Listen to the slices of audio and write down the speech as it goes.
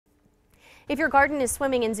If your garden is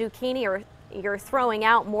swimming in zucchini or you're throwing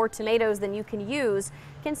out more tomatoes than you can use,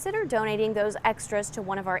 consider donating those extras to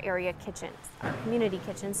one of our area kitchens. Our community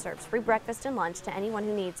kitchen serves free breakfast and lunch to anyone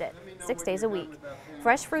who needs it, 6 days a week.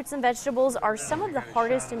 Fresh fruits and vegetables are some of the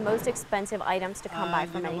hardest and most expensive items to come by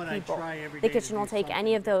for many people. The kitchen will take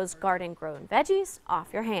any of those garden-grown veggies off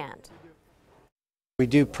your hand. We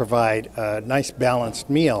do provide a nice balanced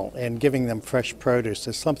meal, and giving them fresh produce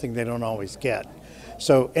is something they don't always get.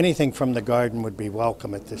 So anything from the garden would be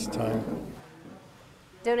welcome at this time.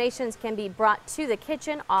 Donations can be brought to the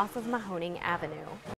kitchen off of Mahoning Avenue.